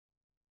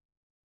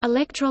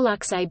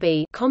Electrolux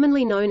AB,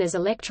 commonly known as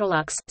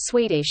Electrolux,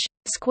 Swedish,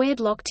 squared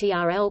lock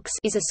TRLX,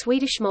 is a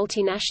Swedish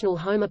multinational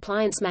home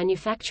appliance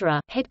manufacturer,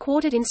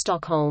 headquartered in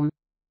Stockholm.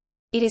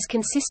 It is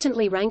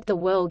consistently ranked the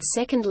world's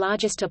second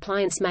largest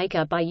appliance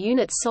maker by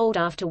units sold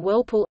after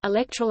Whirlpool.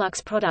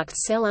 Electrolux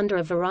products sell under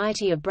a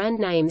variety of brand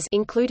names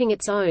including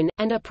its own,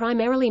 and are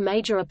primarily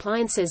major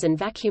appliances and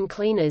vacuum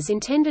cleaners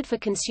intended for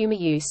consumer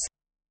use.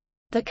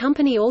 The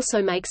company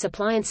also makes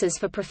appliances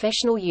for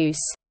professional use.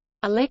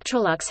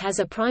 Electrolux has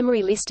a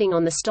primary listing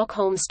on the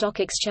Stockholm Stock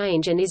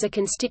Exchange and is a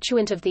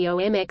constituent of the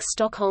OMX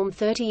Stockholm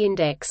 30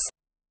 Index.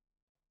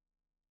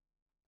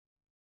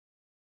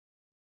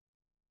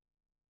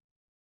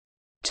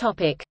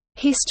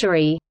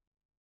 History.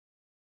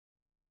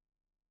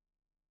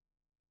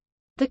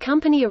 The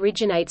company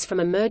originates from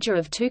a merger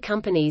of two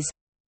companies,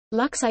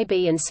 Lux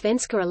AB and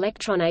Svenska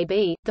Elektron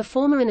AB, the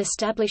former an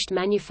established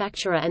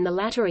manufacturer and the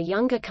latter a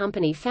younger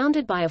company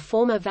founded by a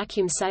former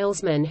vacuum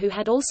salesman who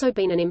had also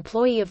been an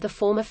employee of the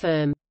former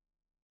firm.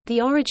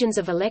 The origins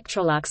of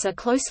Electrolux are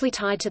closely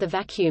tied to the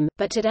vacuum,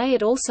 but today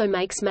it also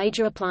makes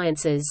major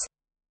appliances.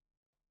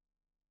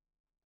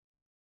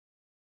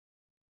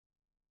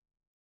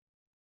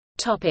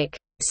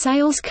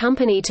 Sales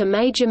company to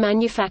major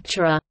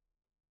manufacturer.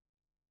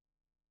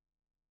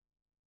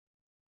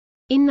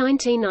 In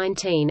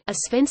 1919, a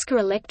Svenska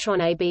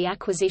Elektron AB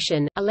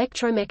acquisition,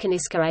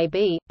 Elektromekaniska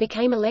AB,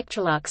 became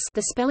Electrolux.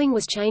 The spelling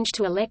was changed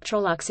to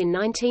Electrolux in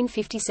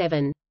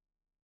 1957.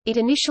 It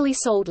initially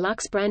sold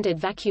Lux-branded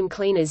vacuum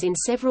cleaners in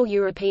several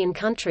European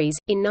countries.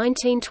 In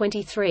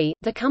 1923,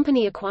 the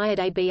company acquired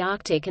AB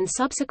Arctic and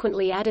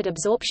subsequently added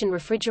absorption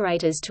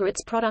refrigerators to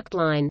its product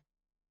line.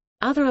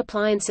 Other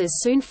appliances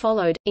soon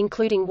followed,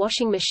 including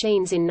washing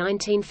machines in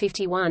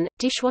 1951,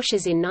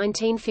 dishwashers in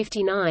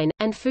 1959,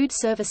 and food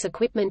service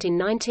equipment in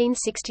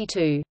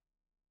 1962.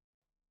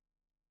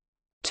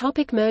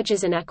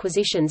 Mergers and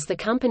acquisitions. The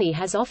company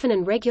has often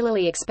and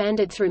regularly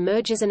expanded through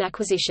mergers and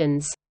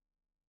acquisitions.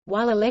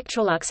 While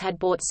Electrolux had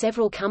bought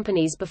several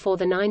companies before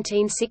the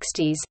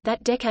 1960s,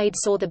 that decade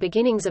saw the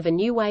beginnings of a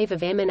new wave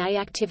of M&A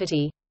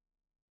activity.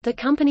 The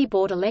company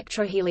bought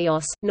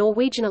Elektrohelios,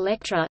 Norwegian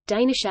Elektra,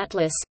 Danish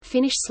Atlas,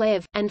 Finnish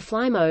Slev, and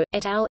Flymo,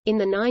 et al., in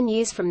the 9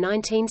 years from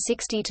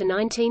 1960 to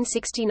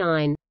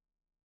 1969.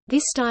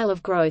 This style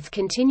of growth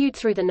continued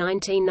through the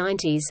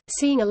 1990s,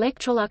 seeing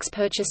Electrolux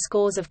purchase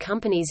scores of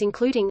companies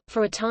including,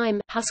 for a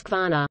time,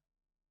 Husqvarna.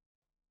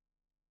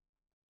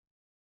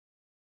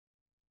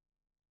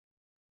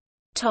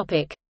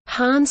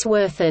 Hans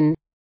Werthen.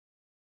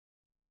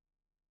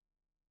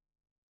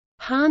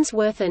 Hans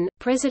Werthen,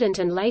 president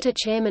and later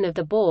chairman of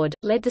the board,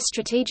 led the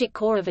strategic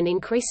core of an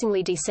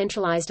increasingly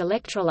decentralized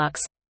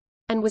Electrolux,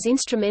 and was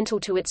instrumental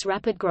to its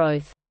rapid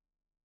growth.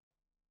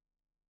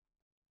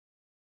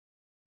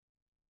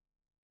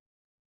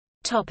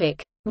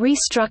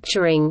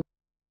 Restructuring.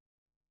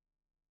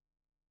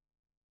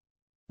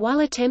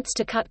 While attempts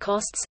to cut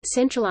costs,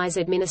 centralize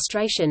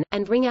administration,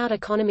 and wring out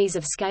economies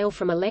of scale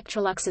from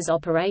Electrolux's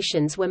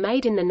operations were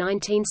made in the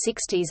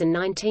 1960s and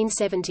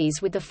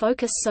 1970s with the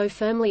focus so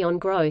firmly on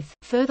growth,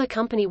 further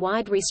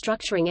company-wide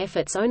restructuring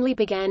efforts only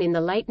began in the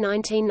late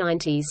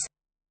 1990s.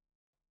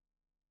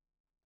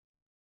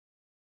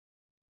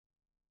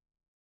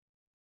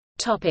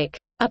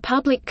 A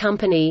public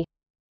company.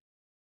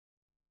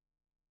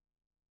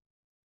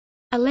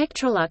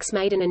 Electrolux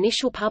made an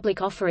initial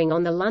public offering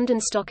on the London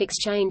Stock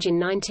Exchange in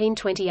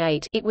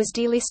 1928. It was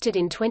delisted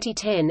in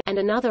 2010 and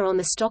another on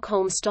the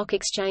Stockholm Stock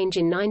Exchange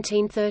in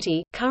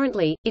 1930.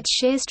 Currently, its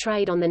shares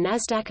trade on the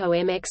Nasdaq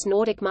OMX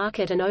Nordic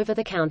market and over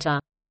the counter.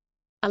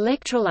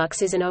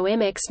 Electrolux is an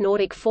OMX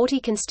Nordic 40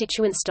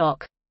 constituent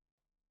stock.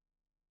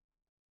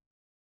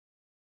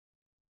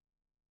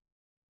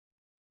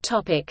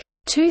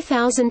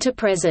 2000 to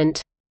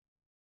present.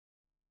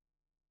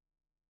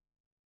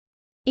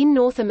 In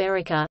North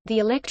America, the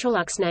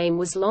Electrolux name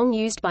was long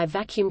used by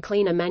vacuum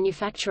cleaner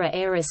manufacturer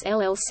Aeris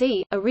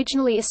LLC,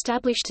 originally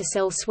established to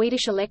sell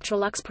Swedish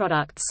Electrolux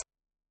products.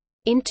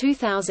 In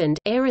 2000,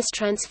 Aeris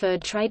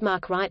transferred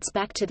trademark rights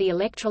back to the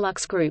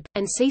Electrolux Group,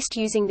 and ceased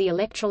using the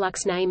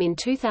Electrolux name in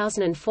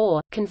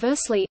 2004.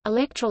 Conversely,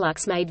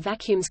 Electrolux made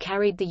vacuums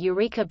carried the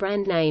Eureka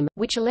brand name,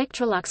 which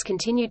Electrolux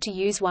continued to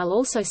use while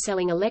also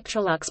selling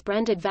Electrolux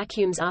branded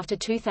vacuums after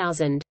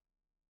 2000.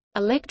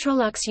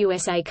 Electrolux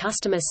USA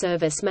Customer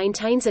Service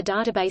maintains a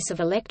database of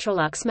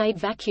Electrolux-made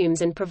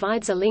vacuums and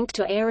provides a link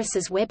to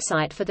Aeris's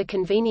website for the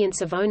convenience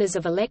of owners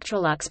of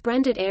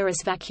Electrolux-branded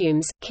Aeris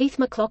vacuums. Keith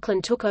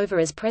McLaughlin took over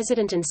as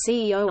president and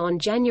CEO on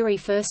January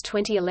 1,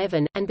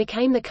 2011, and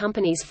became the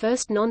company's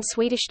first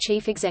non-Swedish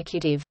chief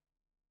executive.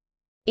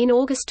 In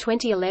August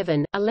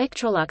 2011,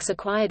 Electrolux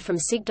acquired from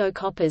Sigdo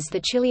Koppers the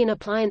Chilean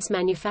appliance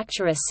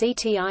manufacturer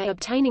CTI,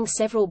 obtaining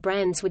several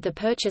brands with the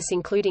purchase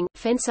including,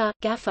 Fencer,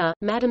 Gaffer,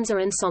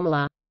 Madamsa and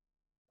Somela.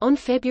 On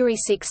February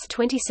 6,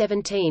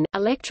 2017,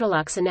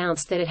 Electrolux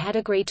announced that it had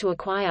agreed to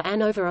acquire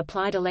Anova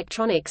Applied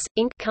Electronics,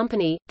 Inc.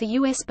 company, the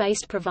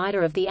U.S.-based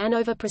provider of the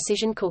Anova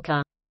precision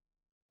cooker.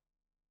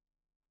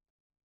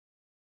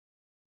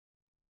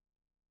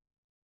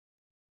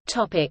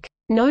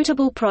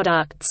 Notable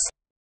products.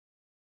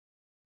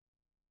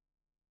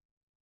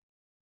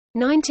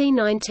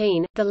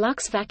 1919, the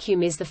Lux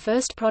vacuum is the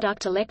first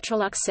product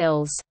Electrolux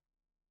sells.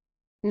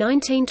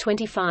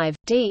 1925,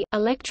 D.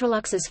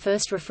 Electrolux's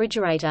first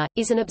refrigerator,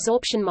 is an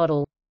absorption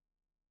model.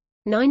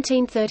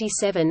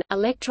 1937,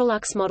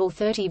 Electrolux Model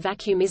 30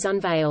 vacuum is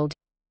unveiled.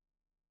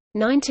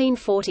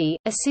 1940,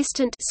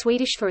 Assistant,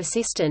 Swedish for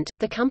assistant,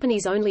 the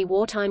company's only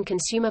wartime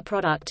consumer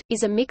product,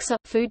 is a mixer,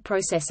 food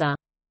processor.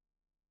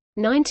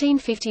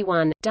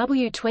 1951,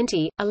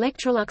 W20,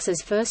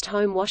 Electrolux's first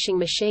home washing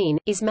machine,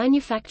 is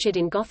manufactured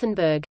in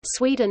Gothenburg,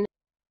 Sweden.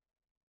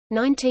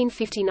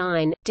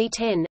 1959,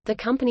 D10, the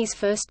company's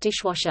first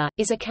dishwasher,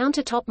 is a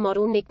countertop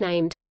model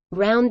nicknamed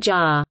Round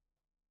Jar.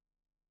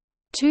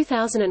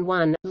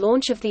 2001,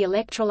 launch of the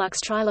Electrolux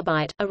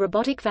Trilobite, a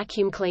robotic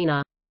vacuum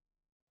cleaner.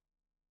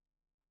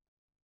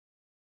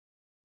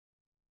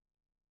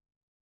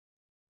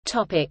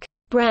 Topic: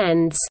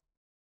 Brands.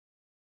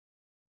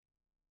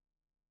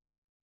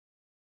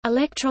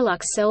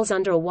 Electrolux sells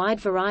under a wide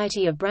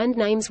variety of brand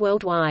names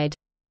worldwide.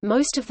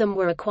 Most of them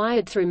were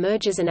acquired through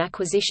mergers and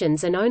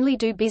acquisitions and only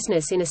do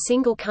business in a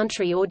single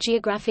country or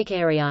geographic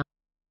area.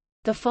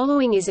 The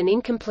following is an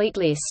incomplete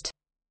list.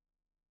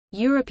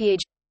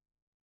 Europeage,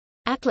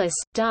 Atlas,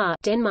 DA,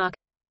 Denmark,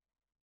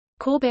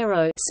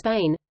 Corbero,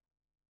 Spain.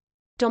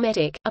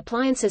 Dometic,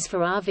 appliances for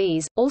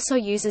RVs, also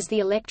uses the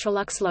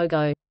Electrolux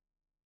logo.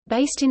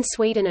 Based in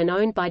Sweden and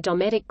owned by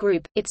Dometic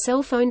Group,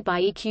 itself owned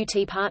by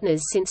EQT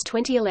Partners since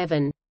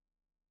 2011.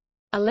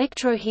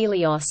 Electro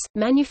Helios,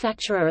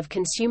 manufacturer of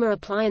consumer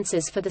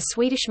appliances for the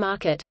Swedish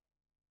market.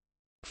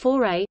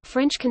 Foray,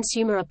 French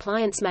consumer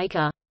appliance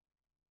maker.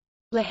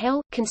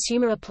 Lahel,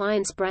 consumer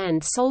appliance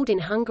brand sold in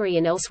Hungary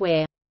and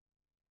elsewhere.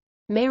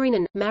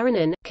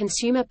 Marinen,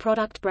 consumer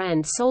product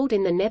brand sold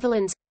in the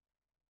Netherlands.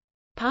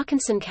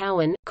 Parkinson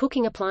Cowan,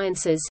 cooking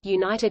appliances,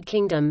 United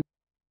Kingdom.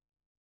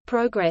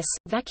 Progress,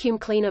 vacuum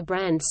cleaner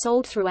brand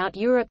sold throughout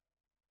Europe.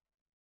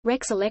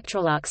 Rex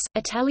Electrolux,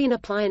 Italian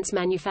appliance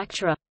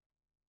manufacturer.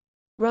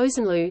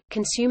 Rosenloo,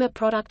 consumer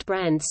product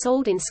brand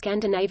sold in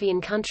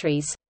Scandinavian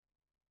countries.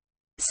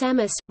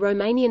 Samus,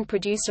 Romanian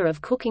producer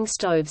of cooking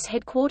stoves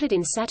headquartered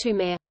in Satu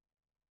Mare.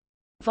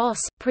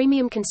 Voss,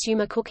 premium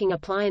consumer cooking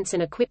appliance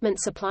and equipment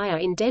supplier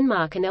in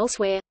Denmark and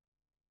elsewhere.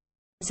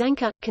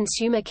 Zanka,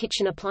 consumer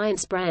kitchen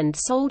appliance brand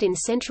sold in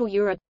Central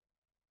Europe.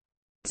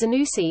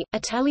 Zanussi,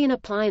 Italian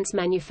appliance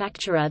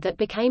manufacturer that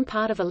became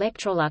part of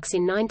Electrolux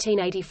in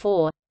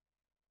 1984.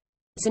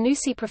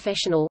 Zanussi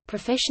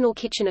professional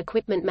kitchen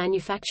equipment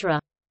manufacturer.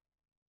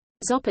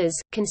 Zoppers,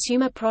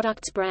 consumer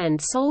products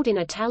brand sold in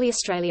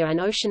Australia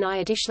and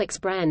Oceania. Dishlix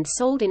brand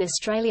sold in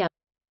Australia.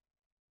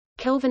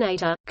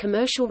 Kelvinator,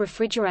 commercial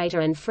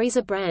refrigerator and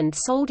freezer brand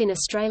sold in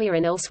Australia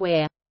and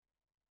elsewhere.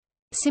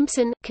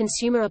 Simpson,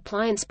 consumer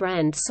appliance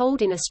brand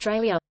sold in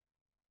Australia.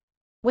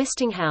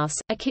 Westinghouse,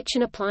 a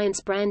kitchen appliance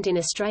brand in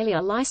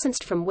Australia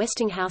licensed from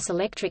Westinghouse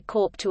Electric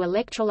Corp to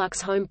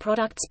Electrolux Home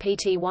Products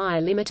Pty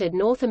Limited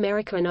North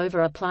America.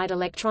 Anova Applied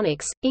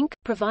Electronics, Inc.,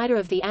 provider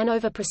of the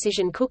Anova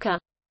Precision Cooker.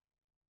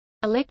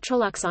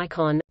 Electrolux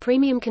Icon,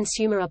 premium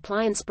consumer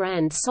appliance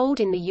brand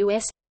sold in the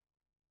U.S.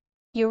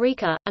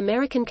 Eureka,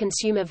 American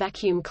consumer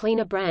vacuum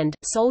cleaner brand,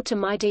 sold to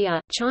Midea,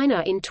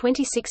 China in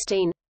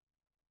 2016.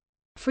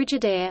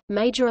 Frigidaire,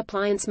 major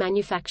appliance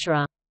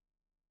manufacturer.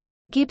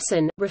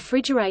 Gibson,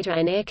 refrigerator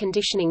and air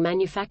conditioning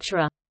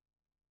manufacturer.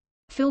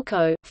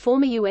 Philco,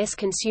 former U.S.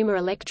 consumer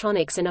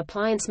electronics and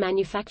appliance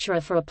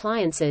manufacturer for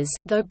appliances,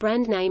 though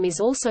brand name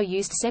is also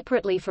used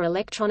separately for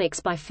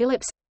electronics by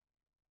Philips.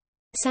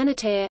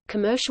 Sanitaire,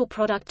 commercial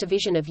product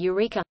division of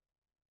Eureka.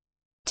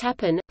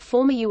 Tappan,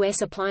 former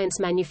U.S. appliance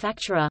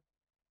manufacturer.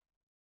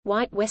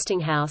 White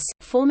Westinghouse,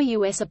 former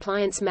U.S.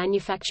 appliance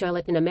manufacturer.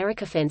 Latin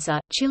America. Fencer,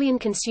 Chilean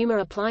consumer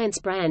appliance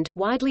brand,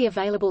 widely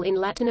available in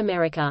Latin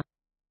America.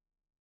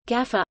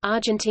 Gaffer,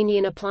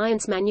 Argentinian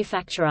appliance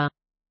manufacturer.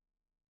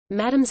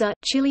 Madamsa,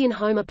 Chilean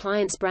home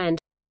appliance brand.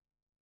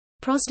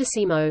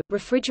 Prosdecimo,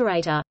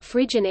 refrigerator,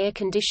 fridge and air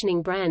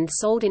conditioning brand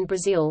sold in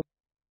Brazil.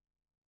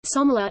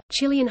 Somela,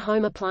 Chilean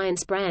home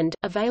appliance brand,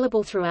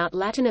 available throughout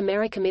Latin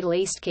America. Middle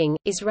East. King,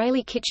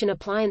 Israeli kitchen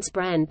appliance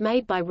brand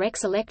made by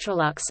Rex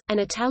Electrolux, an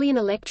Italian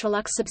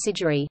Electrolux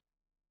subsidiary.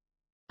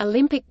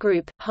 Olympic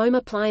Group, home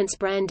appliance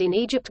brand in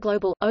Egypt.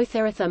 Global,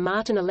 Otheritha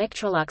Martin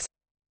Electrolux.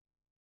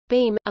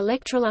 Beam,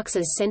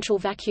 Electrolux's central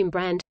vacuum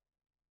brand.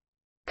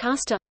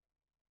 Caster.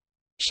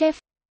 Chef.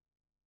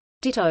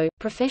 Ditto,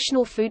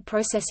 professional food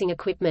processing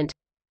equipment.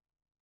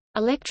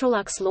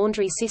 Electrolux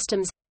laundry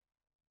systems.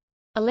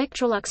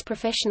 Electrolux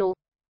Professional.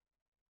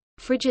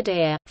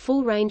 Frigidaire,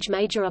 full-range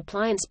major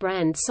appliance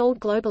brand sold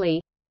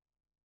globally.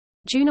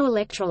 Juno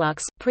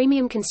Electrolux,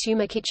 premium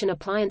consumer kitchen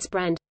appliance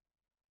brand.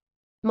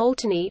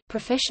 Molteni,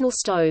 professional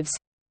stoves.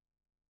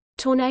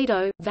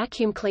 Tornado,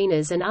 vacuum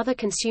cleaners and other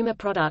consumer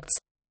products.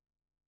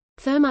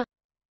 Therma.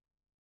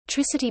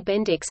 Tricity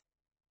Bendix.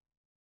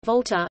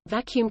 Volta,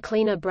 vacuum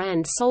cleaner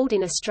brand sold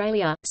in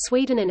Australia,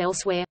 Sweden and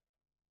elsewhere.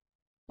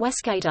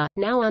 Waskater,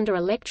 now under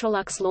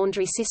Electrolux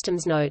Laundry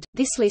Systems. Note,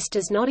 this list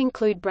does not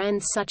include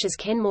brands such as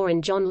Kenmore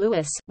and John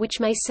Lewis,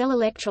 which may sell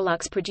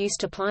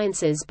Electrolux-produced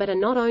appliances but are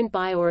not owned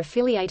by or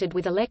affiliated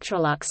with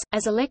Electrolux,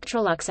 as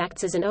Electrolux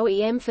acts as an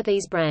OEM for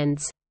these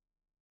brands.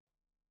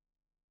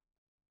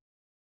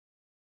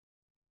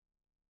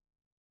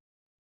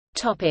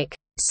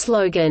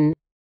 Slogan.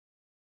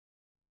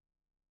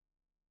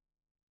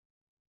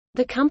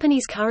 The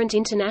company's current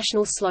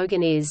international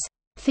slogan is,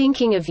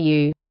 "Thinking of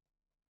You."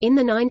 In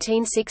the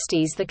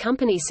 1960s, the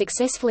company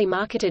successfully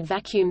marketed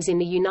vacuums in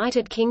the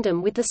United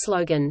Kingdom with the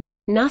slogan,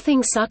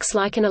 "Nothing sucks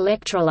like an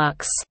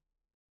Electrolux."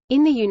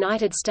 In the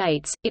United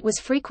States, it was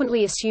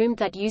frequently assumed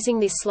that using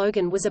this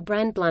slogan was a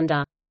brand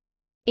blunder.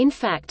 In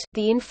fact,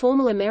 the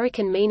informal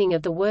American meaning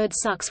of the word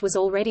sucks was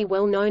already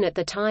well known at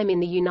the time in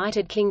the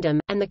United Kingdom,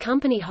 and the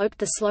company hoped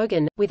the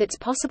slogan, with its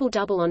possible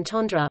double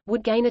entendre,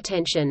 would gain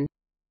attention.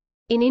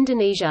 In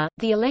Indonesia,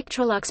 the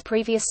Electrolux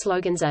previous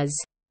slogans as,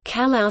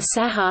 "Kalau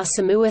sahar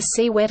semua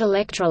si wet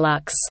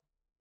Electrolux,"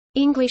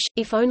 English,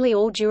 if only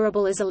all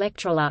durable as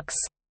Electrolux.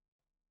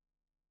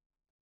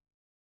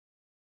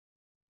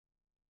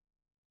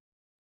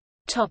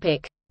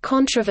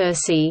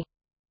 Controversy.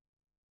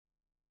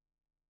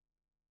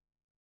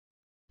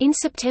 In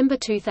September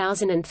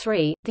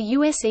 2003, the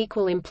U.S.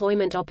 Equal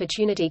Employment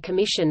Opportunity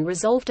Commission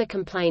resolved a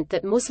complaint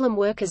that Muslim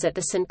workers at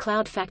the St.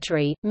 Cloud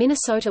factory,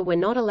 Minnesota were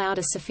not allowed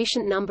a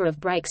sufficient number of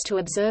breaks to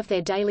observe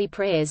their daily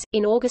prayers.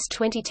 In August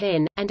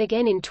 2010, and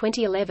again in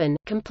 2011,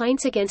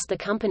 complaints against the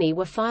company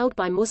were filed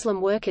by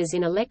Muslim workers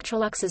in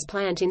Electrolux's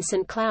plant in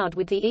St. Cloud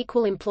with the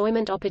Equal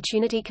Employment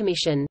Opportunity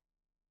Commission.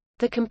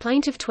 The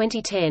complaint of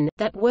 2010,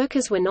 that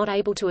workers were not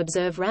able to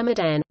observe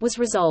Ramadan, was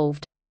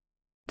resolved.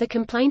 The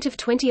complaint of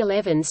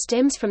 2011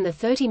 stems from the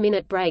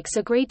 30-minute breaks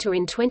agreed to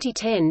in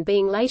 2010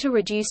 being later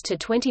reduced to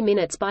 20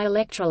 minutes by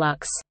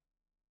Electrolux.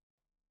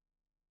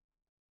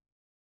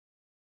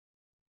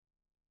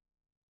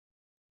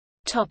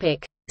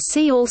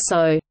 See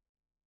also: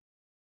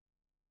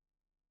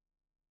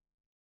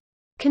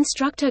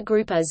 Constructor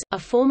Group as, a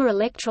former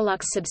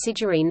Electrolux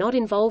subsidiary not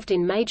involved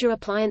in major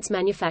appliance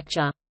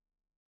manufacture.